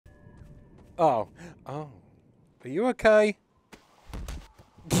Oh. Oh. Are you okay?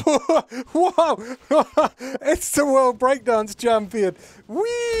 Whoa! It's the world breakdance champion.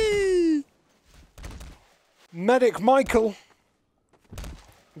 Whee! Medic Michael.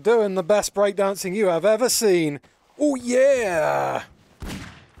 Doing the best breakdancing you have ever seen. Oh yeah!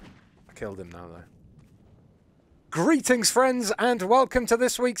 I killed him now though. Greetings friends and welcome to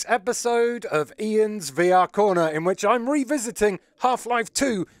this week's episode of Ian's VR Corner, in which I'm revisiting Half-Life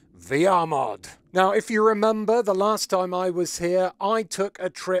 2 VR mod. Now if you remember the last time I was here, I took a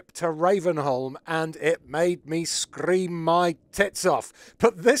trip to Ravenholm and it made me scream my tits off.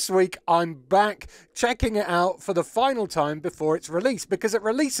 But this week I'm back checking it out for the final time before its release, because it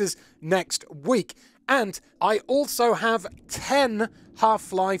releases next week. And I also have 10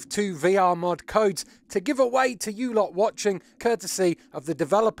 Half-Life 2 VR mod codes to give away to you lot watching, courtesy of the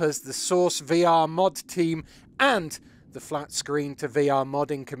developers, the Source VR mod team, and the Flat Screen to VR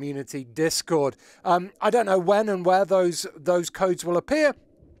modding community Discord. I don't know when and where those codes will appear,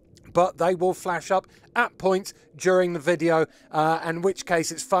 but they will flash up at points during the video, in which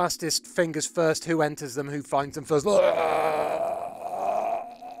case it's fastest fingers first who enters them, who finds them first.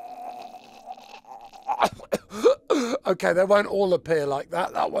 Okay, they won't all appear like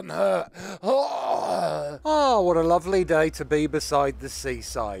that. That one hurt. Oh, what a lovely day to be beside the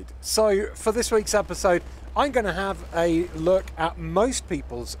seaside. So, for this week's episode, I'm going to have a look at most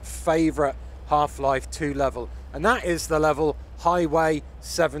people's favourite Half-Life 2 level, and that is the level Highway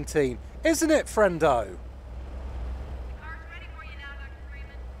 17. Isn't it, friendo?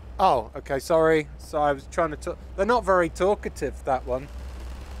 Oh, okay, sorry. So I was trying to talk. They're not very talkative, that one.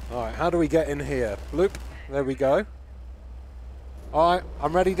 Alright, how do we get in here? Bloop. There we go. Alright,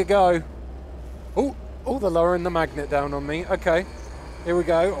 I'm ready to go. Oh, they're lowering the magnet down on me. Okay, here we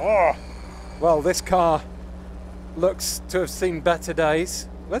go. Oh, well, this car looks to have seen better days.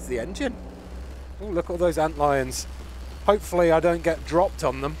 Where's the engine? Oh, look at all those antlions. Hopefully I don't get dropped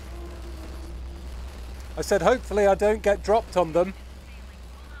on them. I said hopefully I don't get dropped on them.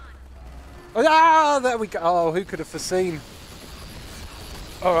 Ah, there we go. Oh, who could have foreseen?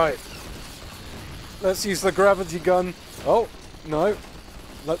 Alright. Let's use the gravity gun. Oh, no.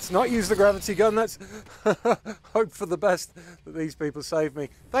 Let's not use the gravity gun. Let's hope for the best that these people save me.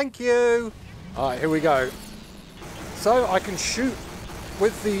 Thank you. Alright, here we go. So I can shoot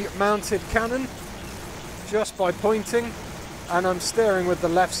with the mounted cannon just by pointing, and I'm steering with the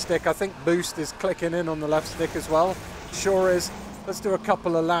left stick. I think boost is clicking in on the left stick as well. Sure is. Let's do a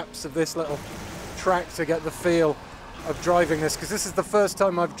couple of laps of this little track to get the feel of driving this, because this is the first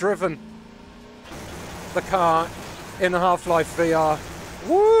time I've driven the car in Half-Life VR.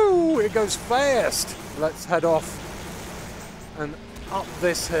 Woo! It goes fast. Let's head off and up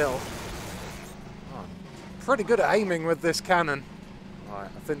this hill. Oh, pretty good at aiming with this cannon. Alright,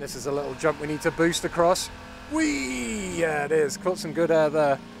 I think this is a little jump we need to boost across. Whee! Yeah, it is. Caught some good air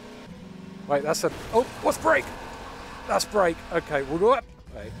there. Wait, that's a... Oh, what's brake? That's brake. Okay, well,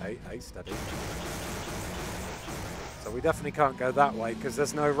 hey, steady. So we definitely can't go that way because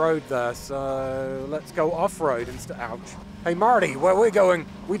there's no road there. So let's go off-road instead. Ouch. Hey, Marty, where we're going,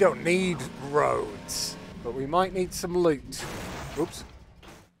 we don't need roads, but we might need some loot. Oops.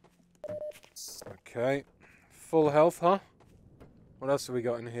 Okay. Full health, huh? What else have we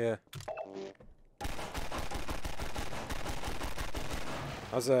got in here?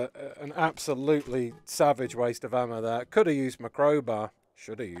 That's an absolutely savage waste of ammo there. Could have used my crowbar.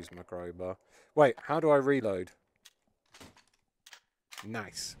 Should have used my crowbar. Wait, how do I reload?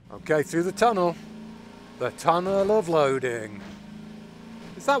 Nice. Okay, through the tunnel. The tunnel of loading.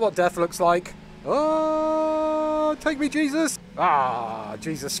 Is that what death looks like? Oh, take me, Jesus. Ah,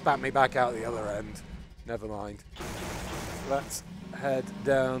 Jesus spat me back out the other end. Never mind. Let's head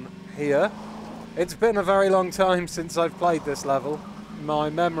down here. It's been a very long time since I've played this level.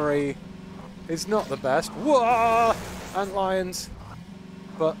 My memory is not the best. Whoa! Antlions.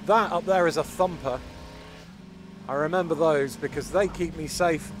 But that up there is a thumper. I remember those because they keep me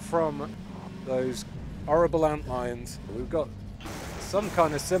safe from those horrible antlions. We've got some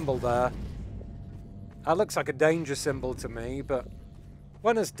kind of symbol there. That looks like a danger symbol to me, but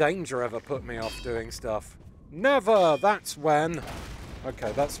when has danger ever put me off doing stuff? Never! That's when.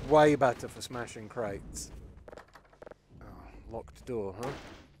 Okay, that's way better for smashing crates. Oh, locked door, huh?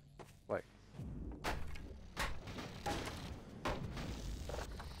 Wait.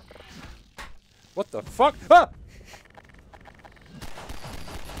 What the fuck? Ah!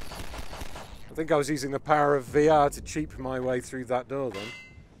 I think I was using the power of VR to cheap my way through that door then.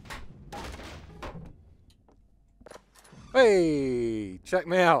 Hey! Check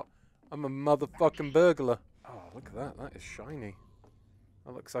me out. I'm a motherfucking burglar. Oh, look at that. That is shiny.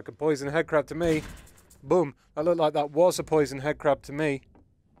 That looks like a poison headcrab to me. Boom. That looked like that was a poison headcrab to me.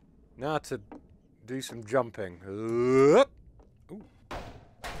 Now to do some jumping. Ooh.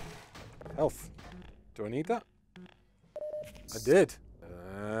 Health. Do I need that? I did.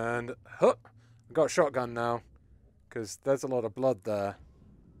 And I've got a shotgun now. Because there's a lot of blood there.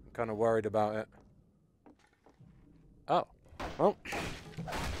 I'm kind of worried about it. Oh. Well.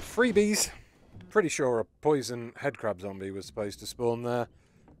 Freebies. Pretty sure a poison headcrab zombie was supposed to spawn there.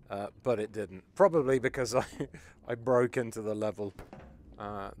 But it didn't. Probably because I broke into the level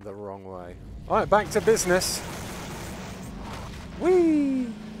the wrong way. Alright, back to business. Whee!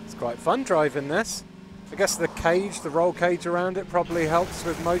 It's quite fun driving this. I guess the cage, the roll cage around it probably helps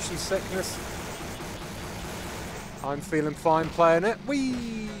with motion sickness. I'm feeling fine playing it.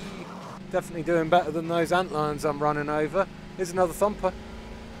 Whee! Definitely doing better than those antlions I'm running over. Here's another thumper.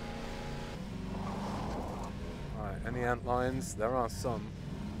 Alright, any antlions? There are some.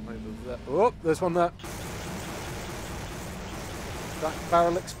 Over there. Oh, there's one there. Did that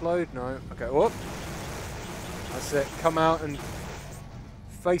barrel explode? No. Okay, oh. That's it. Come out and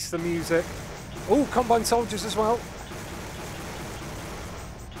face the music. Oh, combine soldiers as well.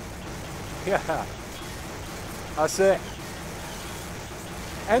 Yeah. That's it.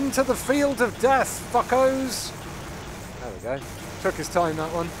 Enter the field of death, fuckos. There we go. Took his time,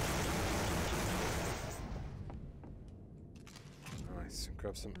 that one. Nice.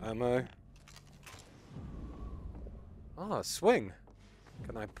 Grab some ammo. Ah, swing.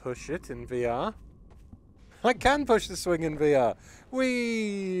 Can I push it in VR? I can push the swing in VR.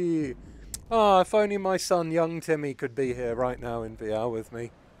 Whee! Ah, if only my son, young Timmy, could be here right now in VR with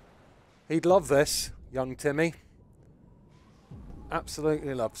me. He'd love this, young Timmy.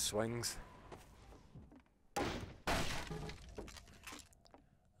 Absolutely loves swings. And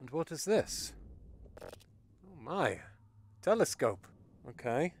what is this? Oh my. Telescope.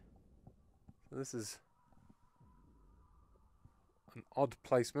 Okay. So this is an odd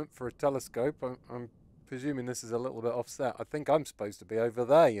placement for a telescope. I'm presuming this is a little bit offset. I think I'm supposed to be over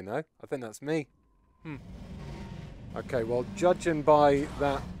there, you know. I think that's me. Okay, well, judging by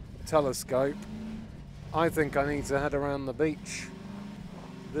that telescope, I think I need to head around the beach.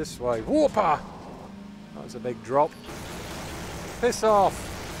 This way. Whooper! That was a big drop. Piss off!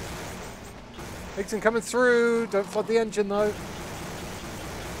 Higson coming through! Don't flood the engine, though.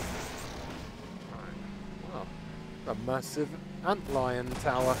 Wow. A massive antlion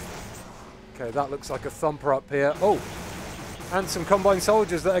tower. Okay, that looks like a thumper up here. Oh! And some combined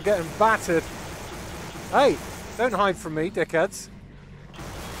soldiers that are getting battered. Hey! Don't hide from me, dickheads.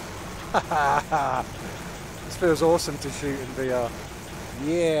 This feels awesome to shoot in VR.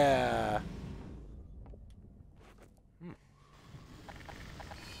 Yeah!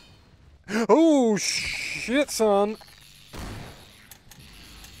 Oh, shit, son!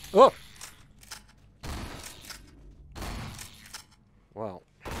 Oh! Well,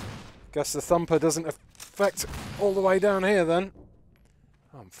 guess the thumper doesn't affect all the way down here then.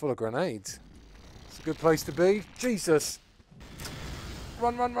 Oh, I'm full of grenades. It's a good place to be. Jesus!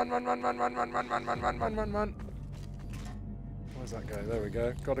 Run, run, run, run, run, run, run, run, run, run, run, run, run, run, run. Where's that go? There we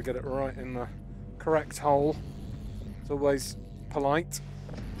go. Got to get it right in the correct hole. It's always polite.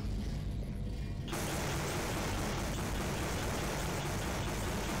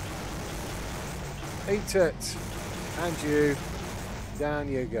 Eat it. And you. Down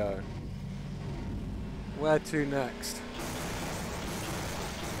you go. Where to next?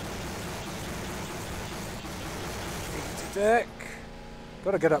 Eat dick.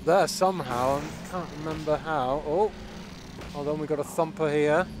 Got to get up there somehow. I can't remember how. Oh. Hold on, we've got a thumper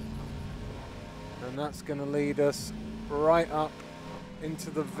here. And that's going to lead us right up into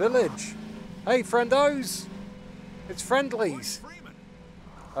the village. Hey, friendos! It's friendlies.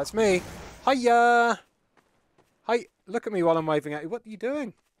 That's me. Hiya! Hi, look at me while I'm waving at you. What are you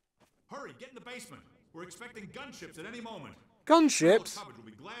doing? Hurry, get in the basement. We're expecting gunships at any moment. Gunships? General Cabbage will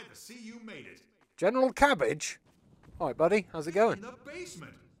be glad to see you made it. General Cabbage? All right, buddy. How's it going? In the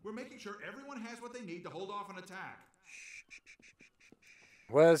basement. We're making sure everyone has what they need to hold off an attack.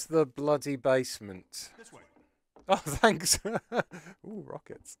 Where's the bloody basement? This way. Oh, thanks. Ooh,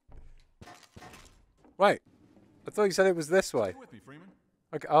 rockets. Wait. I thought you said it was this way. Stay with me, Freeman.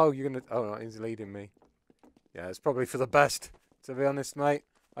 Okay. Oh, you're gonna. Oh, no, he's leading me. Yeah, it's probably for the best, to be honest, mate.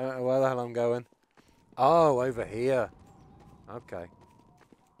 I don't know where the hell I'm going. Oh, over here. Okay.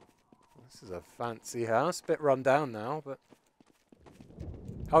 This is a fancy house. Bit run down now, but.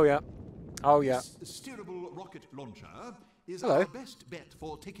 Oh yeah. Oh yeah. This steerable rocket launcher is Hello. our best bet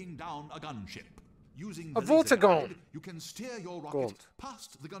for taking down a gunship. Using A the laser Vortigaunt. guide, you can steer your rocket Gaunt.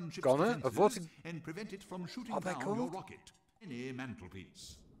 past the gunship's Gonner? A defenses Vortig- and prevent it from shooting Oh, they're down your called? rocket. Any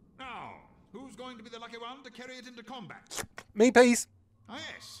mantelpiece. Now, who's going to be the lucky one to carry it into combat? Me, please. Ah,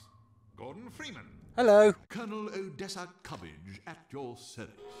 yes. Gordon Freeman. Hello. Colonel Odessa Cubbage at your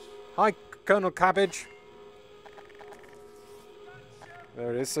service. Hi, Colonel Cabbage.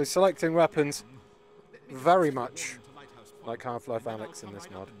 There it is. So selecting weapons, very much like Half-Life Alyx in this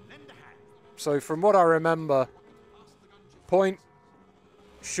mod. So from what I remember, point,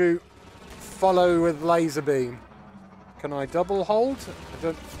 shoot, follow with laser beam. Can I double hold? I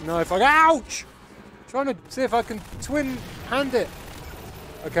don't know if I... Ouch! Trying to see if I can twin hand it.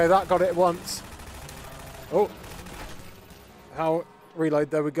 Okay, that got it once. Oh. How...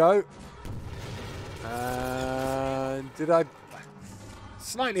 Reload, there we go. Did I...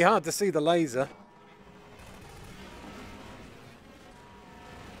 Slightly hard to see the laser.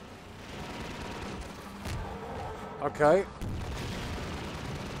 Okay.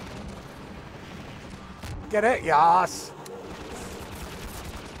 Get it? Yes.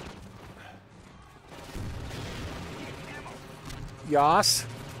 Yes.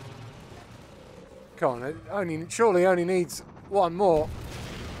 Come on, it surely only needs one more.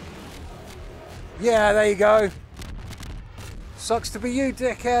 Yeah, there you go. Sucks to be you,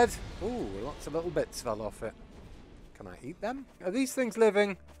 dickhead. Ooh, lots of little bits fell off it. Can I eat them? Are these things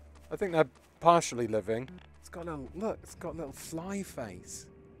living? I think they're partially living. It's got a little, look, it's got a little fly face.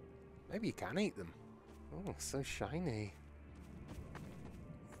 Maybe you can eat them. Oh, so shiny.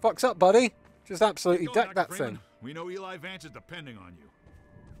 Fuck's up, buddy. Just absolutely deck that thing. We know Eli Vance is depending on you.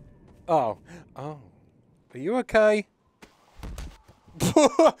 Oh. Oh. Are you okay?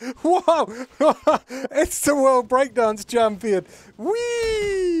 Wow! It's the world breakdance champion.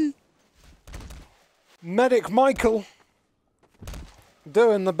 Whee! Medic Michael.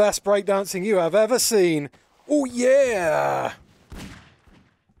 Doing the best breakdancing you have ever seen. Oh, yeah!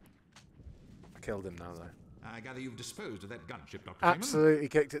 I killed him now, though. I gather you've disposed of that gunship, Dr. Absolutely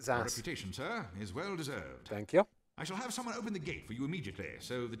kicked its Your ass. reputation, sir, is well deserved. Thank you. I shall have someone open the gate for you immediately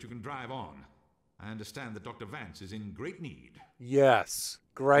so that you can drive on. I understand that Dr. Vance is in great need. Yes,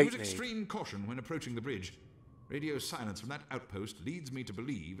 great Use need. extreme caution when approaching the bridge. Radio silence from that outpost leads me to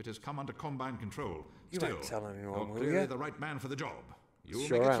believe it has come under Combine control. You Still, won't tell anyone, you're will clearly you? the right man for the job. You'll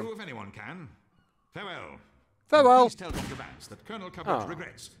Sure make it am. through if anyone can. Farewell. Farewell. Please tell Dr. Vance that Colonel Cubbage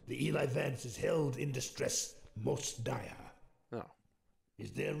regrets. The Eli Vance is held in distress most dire. No. Is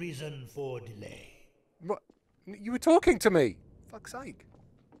there reason for delay? What? You were talking to me. Fuck's sake.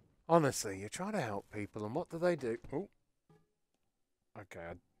 Honestly, you're trying to help people, and what do they do? Oh. Okay,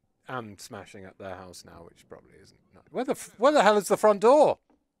 I am smashing up their house now, which probably isn't. No. Where the hell is the front door?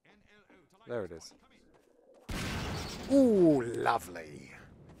 There it is. Ooh, lovely.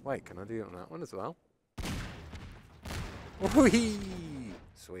 Wait, can I do it on that one as well? Whee!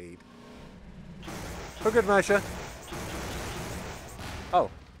 Sweet. For good measure. Oh.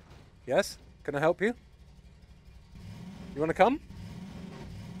 Yes? Can I help you? You want to come?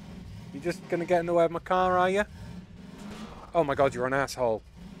 You just going to get in the way of my car, are you? Oh my god, you're an asshole.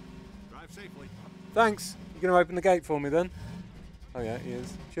 Drive safely. Thanks. You going to open the gate for me then? Oh yeah, he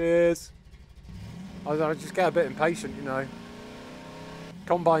is. Cheers. I just get a bit impatient, you know.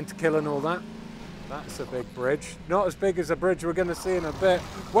 Combine to kill and all that. That's a big bridge. Not as big as a bridge we're going to see in a bit.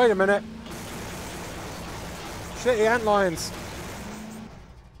 Wait a minute. Shitty antlions.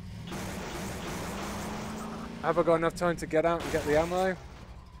 Have I got enough time to get out and get the ammo?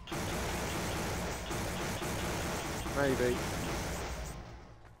 Maybe.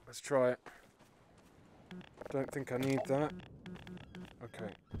 Let's try it. Don't think I need that.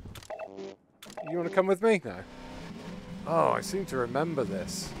 Okay. You want to come with me? No. Oh, I seem to remember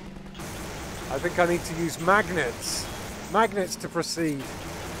this. I think I need to use magnets. Magnets to proceed.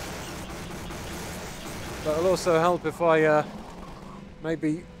 That'll also help if I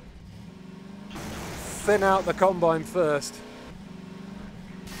maybe thin out the Combine first.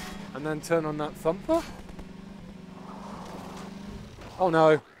 And then turn on that thumper? Oh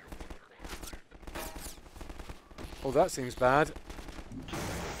no. Oh, that seems bad.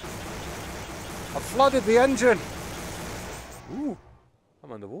 I flooded the engine. Ooh,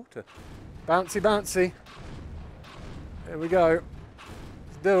 I'm underwater. Bouncy, bouncy. Here we go.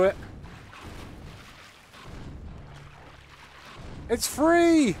 Let's do it. It's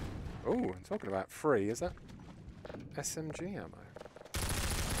free! Oh, I'm talking about free. Is that SMG ammo?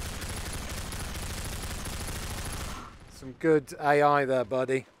 Some good AI there,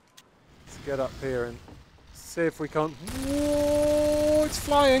 buddy. Let's get up here and see if we can't... Whoa, it's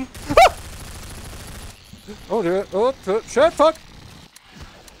flying! Ah! Oh, dear. Oh, shit, fuck!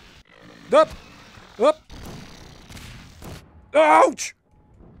 Up! Up! Ouch!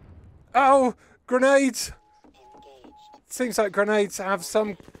 Ow! Grenades! seems like grenades have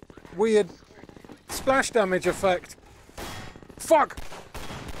some weird splash damage effect. Fuck!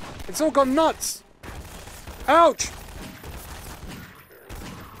 It's all gone nuts! Ouch!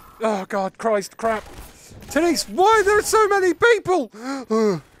 Oh God, Christ, crap. Denise, why are there so many people?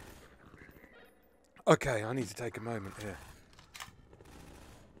 Okay, I need to take a moment here.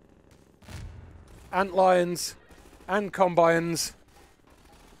 Antlions and combines.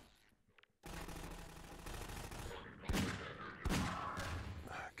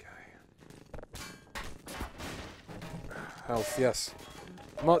 Okay. Health, yes.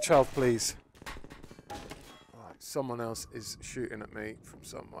 Much health, please. Right, someone else is shooting at me from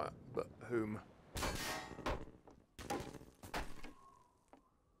somewhere, but whom?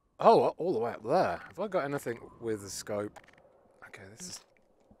 Oh, all the way up there. Have I got anything with a scope? Okay, this is...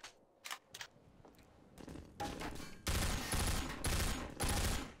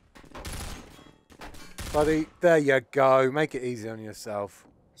 Buddy, there you go. Make it easy on yourself.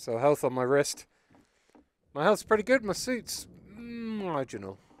 So, health on my wrist. My health's pretty good. My suit's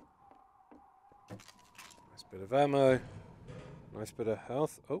marginal. Nice bit of ammo. Nice bit of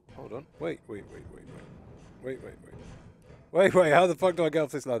health. Oh, hold on. Wait. Wait, how the fuck do I get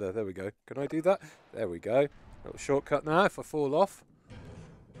off this ladder? There we go. Can I do that? There we go. Little shortcut now if I fall off.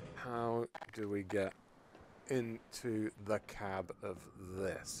 How do we get into the cab of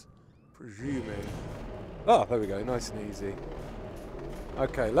this? Presuming... Oh, there we go. Nice and easy.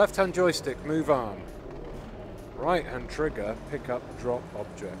 Okay, left-hand joystick, move arm. Right-hand trigger, pick up, drop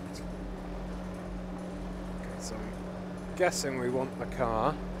object. Okay, so I'm guessing we want the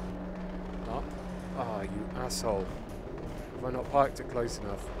car up. Ah, you asshole. Have I not parked it close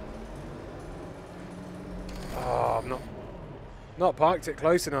enough? Oh, I've not parked it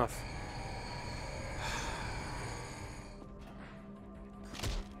close enough.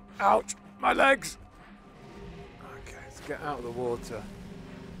 Ouch! My legs! Okay, let's get out of the water.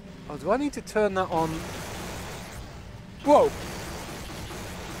 Oh, do I need to turn that on? Whoa!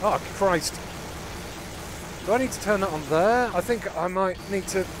 Oh, Christ. Do I need to turn that on there? I think I might need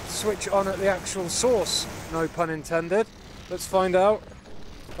to switch on at the actual source. No pun intended. Let's find out.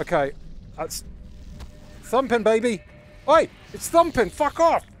 Okay, that's... Thumping, baby! Oi! It's thumping! Fuck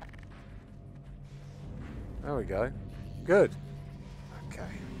off! There we go. Good.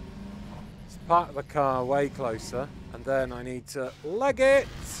 Okay. Let's park the car way closer. And then I need to leg it!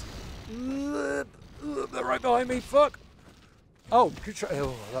 They're right behind me, fuck! Oh, good try.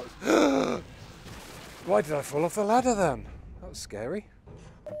 Oh, that was... Why did I fall off the ladder then? That was scary.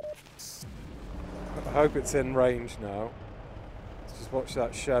 I hope it's in range now. Let's just watch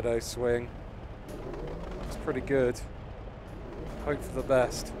that shadow swing. It's pretty good. Hope for the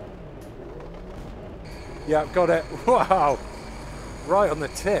best. Yeah, got it. Wow! Right on the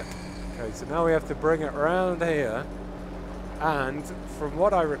tip. Okay, so now we have to bring it around here. And from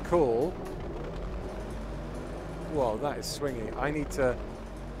what I recall... Well, that is swinging. I need to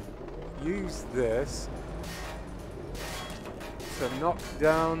use this to knock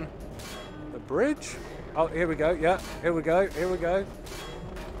down the bridge. Oh, here we go. Yeah, here we go. Here we go.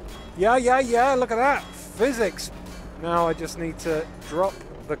 Yeah. Look at that. Physics. Now I just need to drop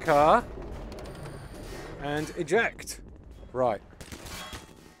the car and eject. Right.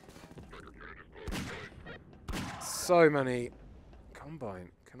 So many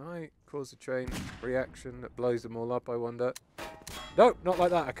combine. Can I cause a chain reaction that blows them all up, I wonder? No, not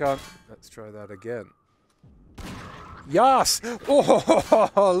like that, I can't. Let's try that again. Yes!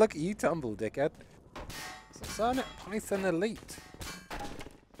 Oh, look at you tumble, dickhead. It's a Sonnet Python Elite. I don't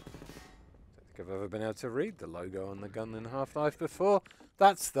think I've ever been able to read the logo on the gun in Half-Life before.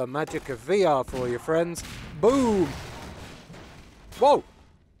 That's the magic of VR for you, friends. Boom! Whoa!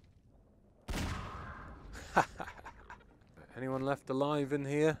 Anyone left alive in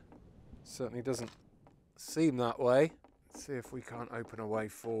here? Certainly doesn't seem that way. Let's see if we can't open a way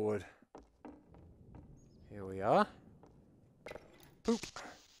forward. Here we are. Boop.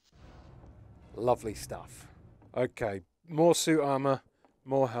 Lovely stuff. Okay, more suit armor,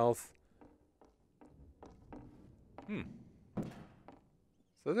 more health.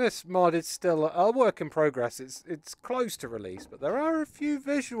 So this mod is still a work in progress. It's close to release, but there are a few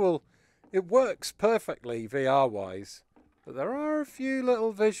visual... It works perfectly VR-wise, but there are a few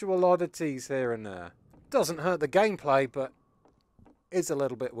little visual oddities here and there. Doesn't hurt the gameplay, but is a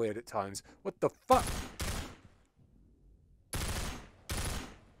little bit weird at times. What the fuck?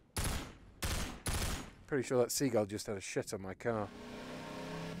 Pretty sure that seagull just had a shit on my car.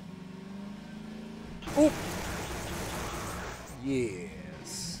 Oh!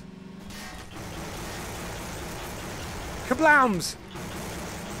 Yes. Kablams!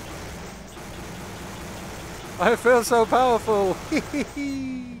 I feel so powerful.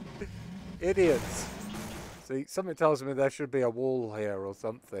 Idiots. See, something tells me there should be a wall here or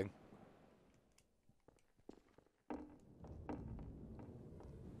something.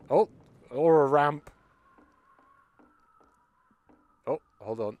 Oh, or a ramp. Oh,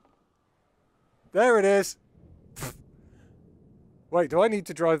 hold on. There it is. Wait, do I need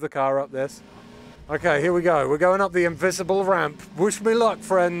to drive the car up this? Okay, here we go. We're going up the invisible ramp. Wish me luck,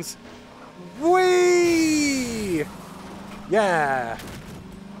 friends. Whee! Yeah.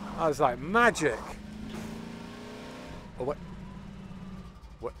 I was like magic. Oh, wait.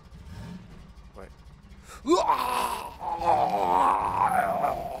 What? Wait.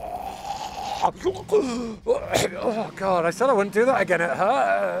 Oh, God. I said I wouldn't do that again. It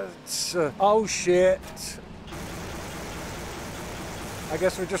hurts. Oh, shit. I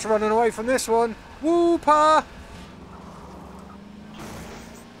guess we're just running away from this one. Whoop-a!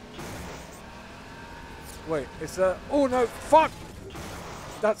 Wait, is that... Oh, no, fuck!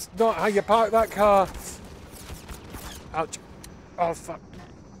 That's not how you park that car. Ouch. Oh, fuck.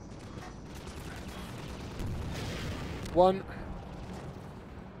 1.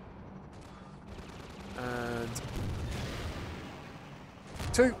 And...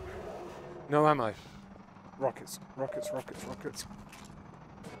 2. No ammo. Rockets, rockets, rockets, rockets.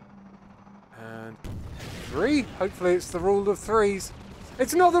 And 3. Hopefully it's the rule of 3s.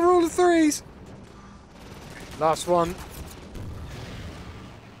 It's not the rule of 3s! Last one.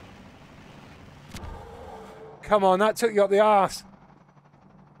 Come on, that took you up the arse.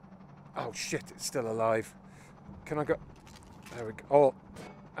 Oh shit, it's still alive. Can I go? There we go. Oh,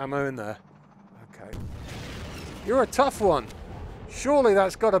 ammo in there. Okay. You're a tough one. Surely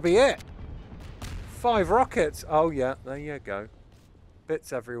that's got to be it. 5 rockets. Oh yeah, there you go.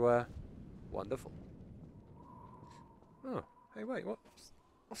 Bits everywhere. Wonderful. Oh, hey wait,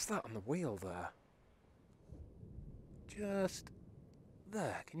 what's that on the wheel there? Just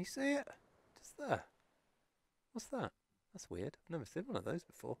there. Can you see it? Just there. What's that? That's weird. I've never seen one of those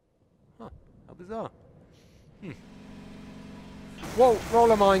before. Huh. How bizarre. Whoa,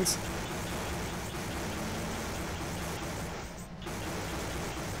 roller mines.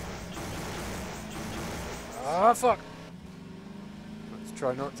 Ah, fuck. Let's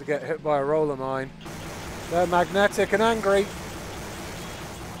try not to get hit by a roller mine. They're magnetic and angry.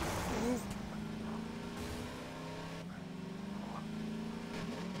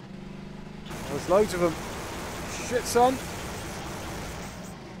 There's loads of them. Shit, son.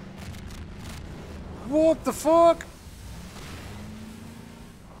 What the fuck?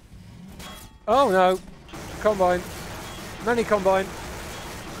 Oh no. Combine. Many combine.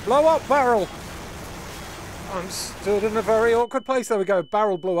 Blow up barrel. I'm stood in a very awkward place. There we go.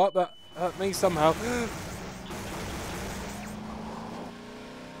 Barrel blew up. That hurt me somehow.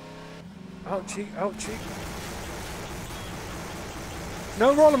 Ouchie, ouchie.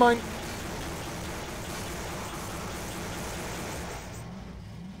 No roller mine.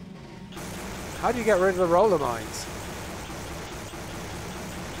 How do you get rid of the roller mines?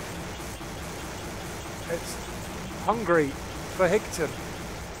 It's hungry for Higton.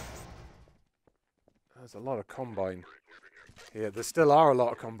 There's a lot of combine here. There still are a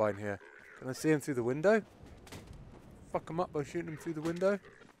lot of combine here. Can I see him through the window? Fuck him up by shooting him through the window.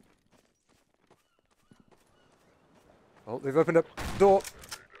 Oh, they've opened up the door.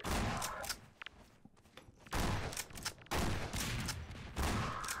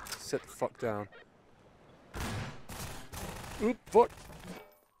 Sit the fuck down. Oop, fuck.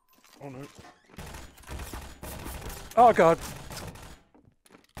 Oh no. Oh god.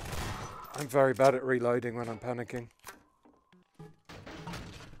 I'm very bad at reloading when I'm panicking.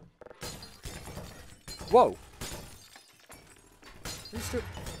 Whoa.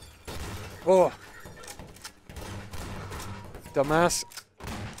 Oh. Dumbass.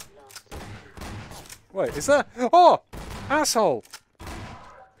 Wait, is there? Oh! Asshole!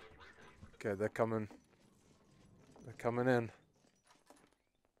 Okay, they're coming. They're coming in.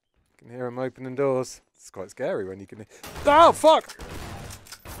 You can hear them opening doors. It's quite scary when you can hear... Oh, fuck!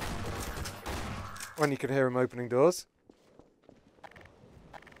 When you can hear them opening doors.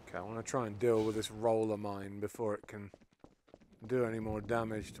 Okay, I want to try and deal with this roller mine before it can do any more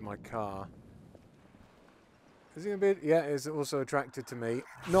damage to my car. Is he a bit... Yeah, it's also attracted to me.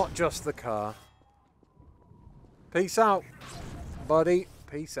 Not just the car. Peace out, buddy.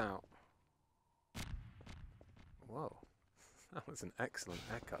 Peace out. Whoa. That was an excellent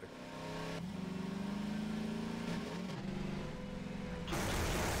echo.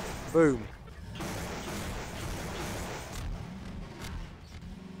 Boom.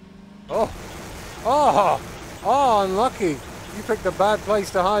 Oh. Oh! Oh, unlucky. You picked a bad place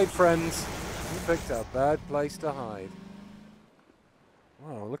to hide, friends. You picked a bad place to hide.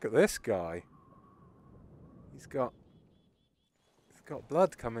 Wow, look at this guy. He's got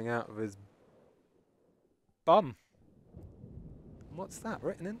blood coming out of his bum. What's that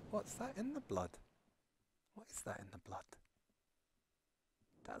written in? What's that in the blood? What is that in the blood?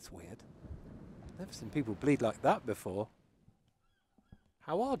 That's weird. Never seen people bleed like that before.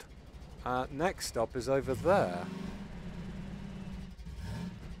 How odd. Next stop is over there.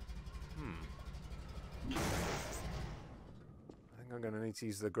 I think I'm going to need to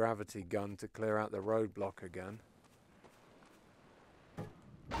use the gravity gun to clear out the roadblock again.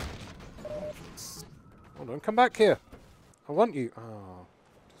 Hold on, come back here. I want you. Oh,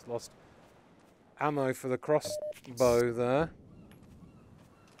 just lost ammo for the crossbow there.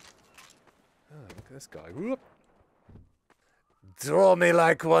 Oh, look at this guy. Whoop. Draw me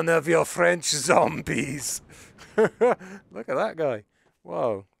like one of your French zombies. Look at that guy.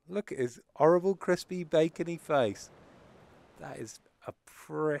 Whoa. Look at his horrible, crispy, bacony face. That is a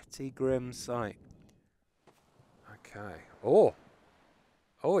pretty grim sight. Okay. Oh.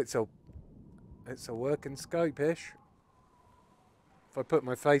 Oh, it's a working scope-ish. If I put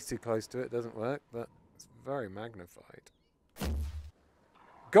my face too close to it, it doesn't work, but it's very magnified.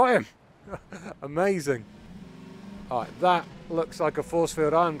 Got him! Amazing. Alright, that looks like a force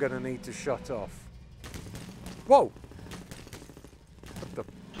field I'm going to need to shut off. Whoa! What the...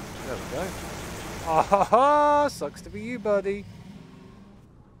 There we go. Ah ha ha! Sucks to be you, buddy.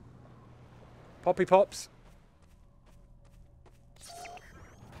 Poppy pops.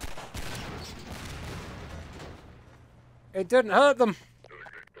 It didn't hurt them.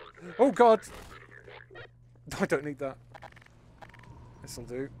 Oh god. I don't need that. This'll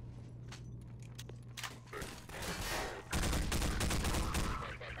do.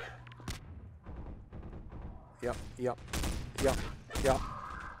 Yep, yep, yep, yep.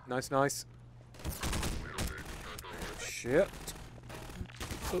 Nice, nice. Shit.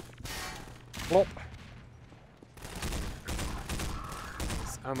 Oop. Plop.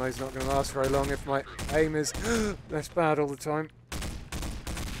 This ammo's not going to last very long if my aim is less bad all the time.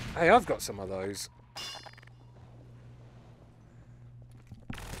 Hey, I've got some of those.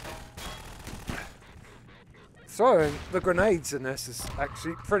 Throwing the grenades in this is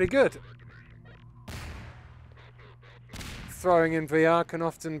actually pretty good. Throwing in VR can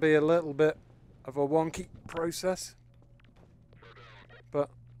often be a little bit of a wonky process. But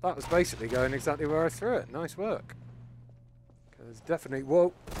that was basically going exactly where I threw it. Nice work. There's definitely...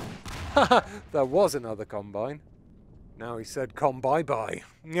 Whoa! There was another combine. Now he said bye-bye.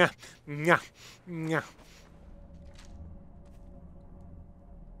 Nyah, nyah, nyah.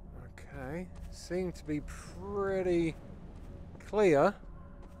 Okay. Seem to be pretty clear.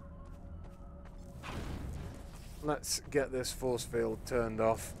 Let's get this force field turned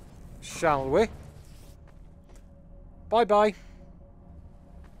off, shall we? Bye-bye.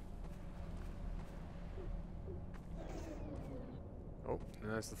 Oh,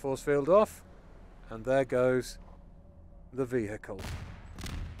 there's the force field off. And there goes the vehicle.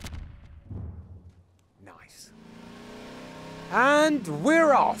 Nice. And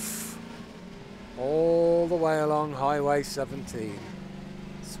we're off! All the way along Highway 17.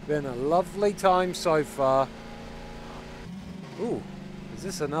 It's been a lovely time so far. Ooh, is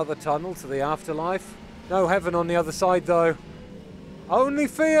this another tunnel to the afterlife? No heaven on the other side, though. Only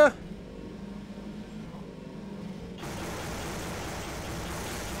fear.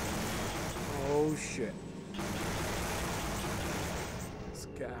 Oh, shit. Let's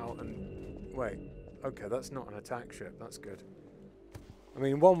get out and... Wait. Okay, that's not an attack ship. That's good. I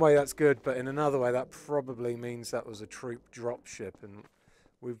mean, one way that's good, but in another way that probably means that was a troop drop ship, and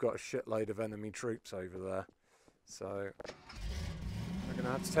we've got a shitload of enemy troops over there. So... we're going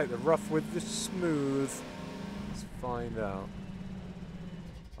to have to take the rough with the smooth. Let's find out.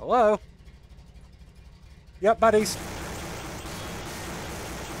 Hello? Yep, buddies.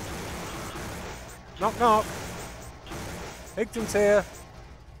 Knock, knock. Higton's here.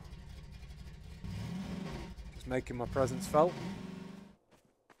 Just making my presence felt.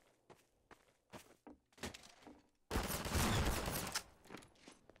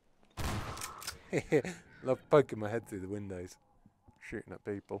 Love poking my head through the windows. Shooting at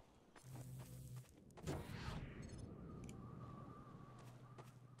people.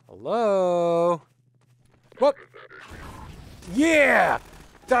 Hello? What? Yeah!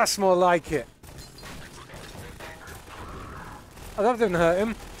 That's more like it. Oh, that didn't hurt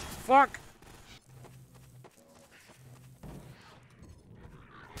him. Fuck.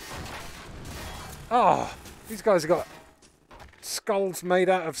 Oh, these guys have got skulls made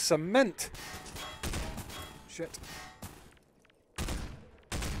out of cement. Shit.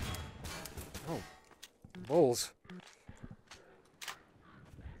 Oh, balls.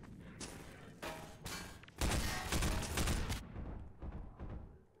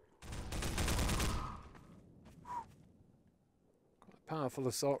 Powerful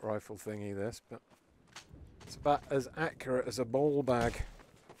assault rifle thingy this, but it's about as accurate as a ball bag.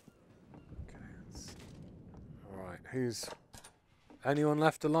 Okay, alright, who's... anyone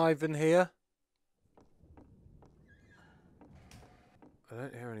left alive in here? I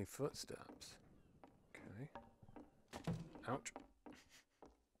don't hear any footsteps. Okay. Ouch.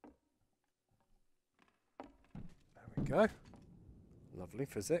 There we go. Lovely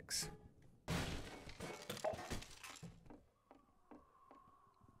physics.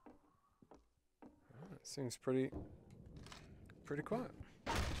 Seems pretty quiet.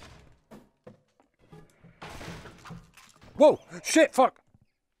 Whoa! Shit! Fuck!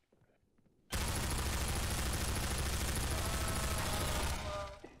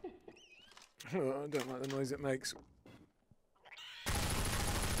 Oh, I don't like the noise it makes.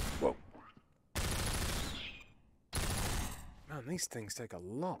 Whoa! Man, these things take a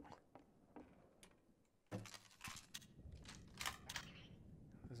lot.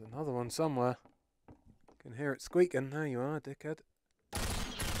 There's another one somewhere. Can hear it squeaking. There you are, dickhead.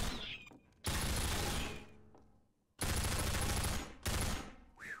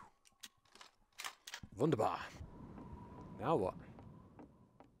 Whew. Wunderbar. Now what?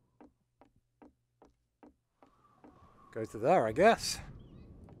 Go to there, I guess.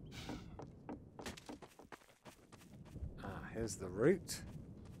 Ah, here's the route.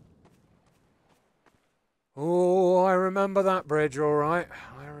 Oh, I remember that bridge, all right.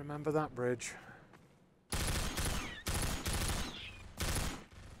 I remember that bridge.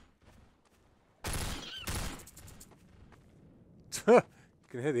 You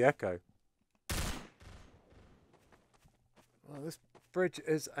can hear the echo. Well, this bridge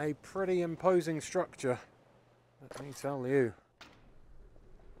is a pretty imposing structure, let me tell you.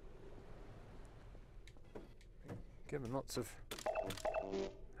 Given lots of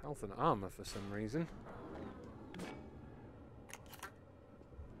health and armor for some reason.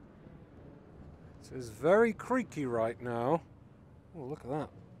 This is very creaky right now. Oh, look at that.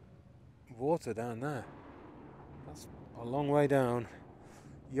 Water down there. That's a long way down.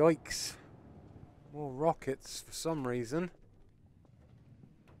 Yikes. More rockets for some reason.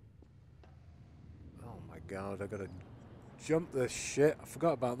 Oh my god, I gotta jump this shit. I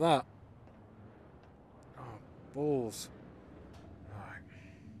forgot about that. Oh, balls. Alright.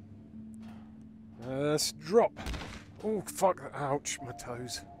 Let's drop. Oh, fuck. Ouch, my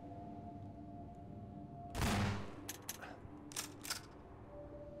toes.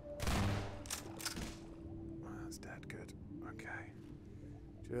 That's dead good. Okay.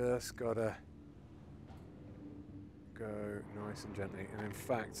 Just gotta go nice and gently. And in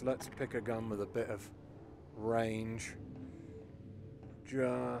fact, let's pick a gun with a bit of range.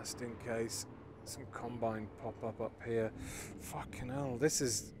 Just in case some combine pop up here. Fucking hell, this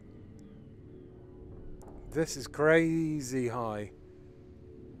is crazy high.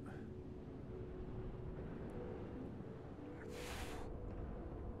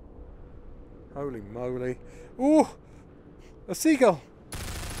 Holy moly. Ooh! A seagull!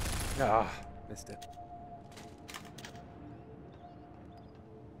 Ah, missed it.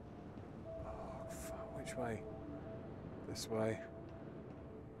 Oh, fuck. Which way? This way.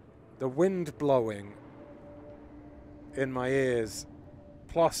 The wind blowing in my ears,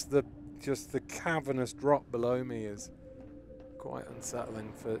 plus just the cavernous drop below me is quite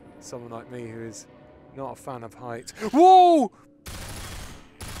unsettling for someone like me who is not a fan of heights. Whoa!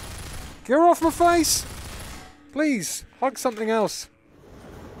 Get her off my face! Please, hug something else.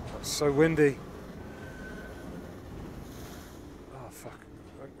 That's so windy. Oh, fuck.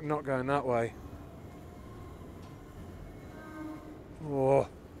 I'm not going that way. Oh,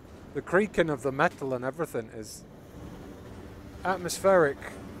 the creaking of the metal and everything is atmospheric,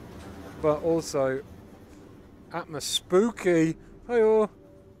 but also atmos-spooky. Hey-oh.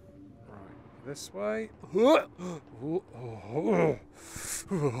 Right, this way.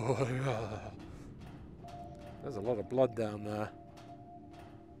 There's a lot of blood down there.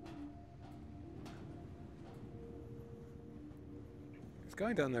 Is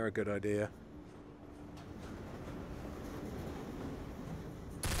going down there a good idea?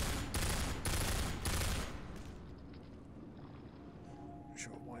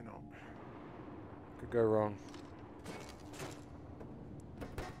 Sure, why not? Could go wrong.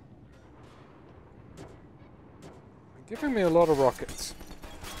 They're giving me a lot of rockets.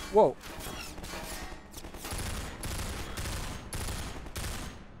 Whoa.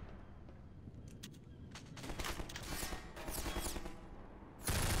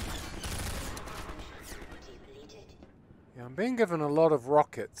 being given a lot of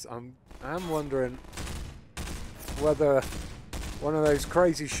rockets. I'm wondering whether one of those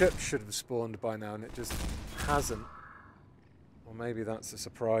crazy ships should have spawned by now and it just hasn't. Or maybe that's a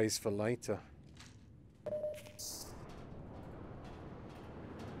surprise for later. And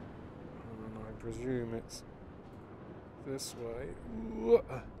I presume it's this way.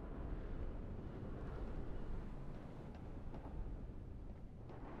 Yeah.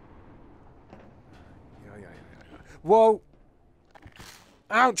 Whoa!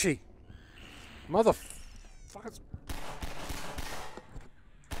 Ouchie! Motherfuckers.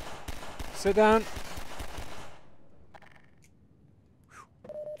 Sit down. A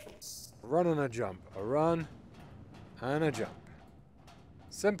run and a jump. A run and a jump.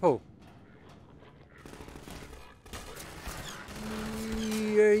 Simple.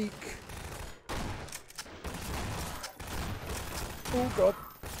 Yike. Oh god.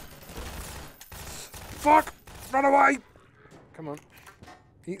 Fuck! Run away! Come on.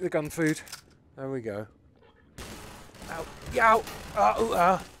 Eat the gun food. There we go. Ow. Yow!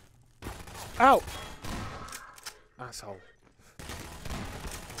 Ow! Ow! Asshole.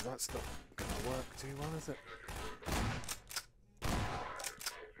 Well, that's not gonna work too well, is it?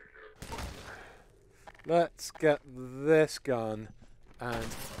 Let's get this gun and...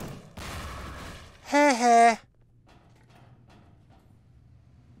 Heh.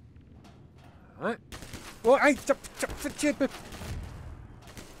 Alright. Well, hey,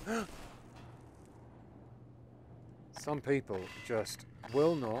 some people just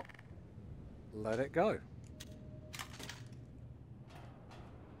will not let it go.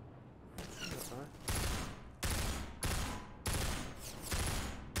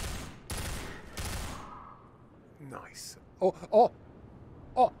 Nice. Oh,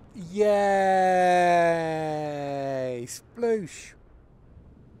 yay! Sploosh.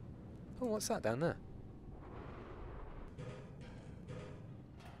 Oh, what's that down there?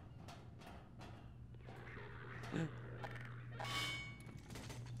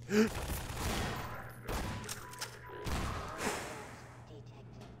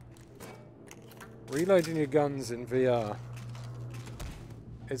 Reloading your guns in VR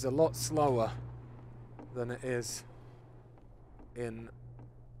is a lot slower than it is in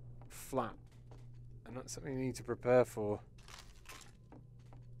flat, and that's something you need to prepare for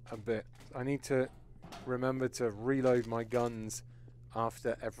a bit. I need to remember to reload my guns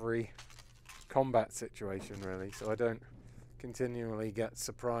after every combat situation, really, so I don't continually get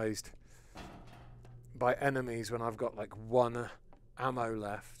surprised by enemies when I've got like one ammo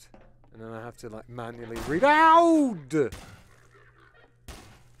left, and then I have to like manually reload.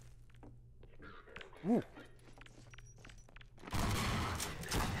 Ooh.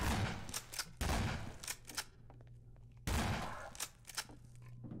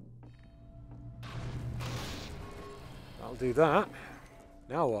 I'll do that.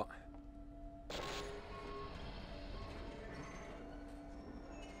 Now what?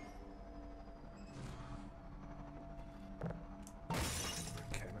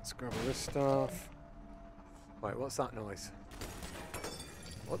 Okay, let's grab all this stuff. Wait, what's that noise?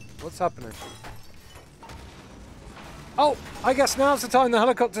 What's happening? Oh, I guess now's the time the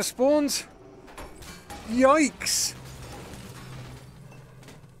helicopter spawns. Yikes!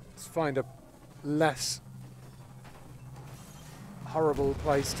 Let's find a less horrible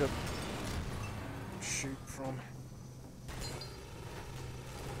place to shoot from.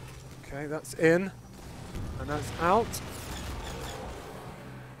 Okay, that's in. And that's out.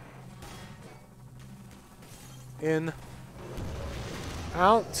 In.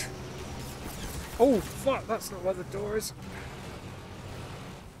 Out. Oh, fuck, that's not where the door is.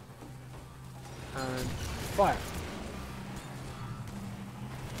 And fire.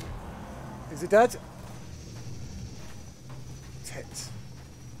 Is it dead? Tits.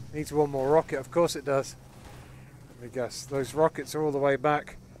 Needs one more rocket, of course it does. Let me guess, those rockets are all the way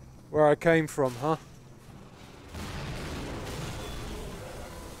back where I came from, huh?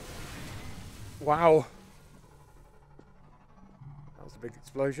 Wow. That was a big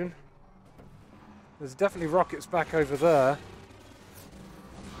explosion. There's definitely rockets back over there.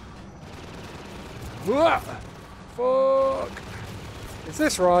 Whoa! Fuck! Is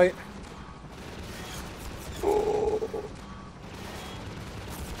this right? Oh!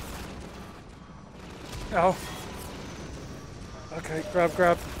 Oh. Okay, grab.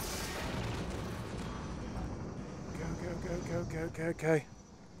 Go. Okay.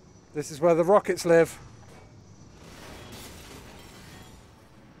 This is where the rockets live.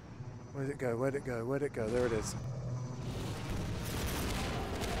 Where'd it go? Where'd it go? Where'd it go? There it is.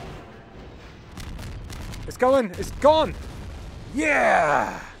 It's going! It's gone!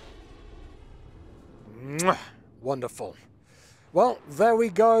 Yeah! Mwah. Wonderful. Well, there we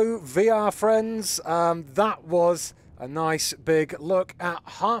go, VR friends. That was a nice big look at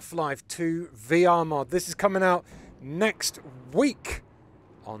Half-Life 2 VR mod. This is coming out next week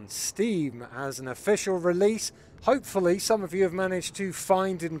on Steam as an official release. Hopefully some of you have managed to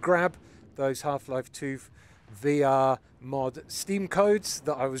find and grab those Half-Life 2 VR mod Steam codes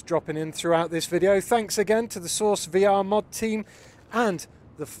that I was dropping in throughout this video. Thanks again to the Source VR mod team and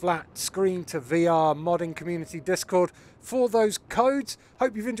the Flat Screen to VR modding community Discord for those codes.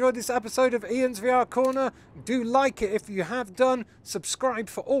 Hope you've enjoyed this episode of Ian's VR Corner. Do like it if you have done. Subscribe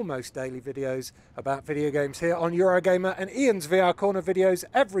for almost daily videos about video games here on Eurogamer, and Ian's VR Corner videos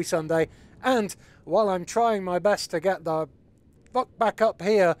every Sunday. And while I'm trying my best to get the fuck back up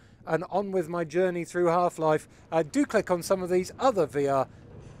here and on with my journey through Half-Life, do click on some of these other VR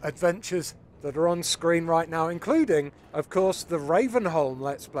adventures that are on screen right now, including, of course, the Ravenholm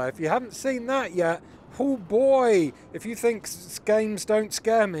Let's Play. If you haven't seen that yet, oh boy, if you think games don't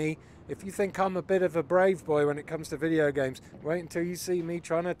scare me, if you think I'm a bit of a brave boy when it comes to video games, wait until you see me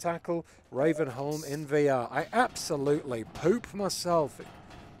trying to tackle Ravenholm in VR. I absolutely poop myself.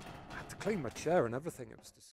 I had to clean my chair and everything. It was disgusting.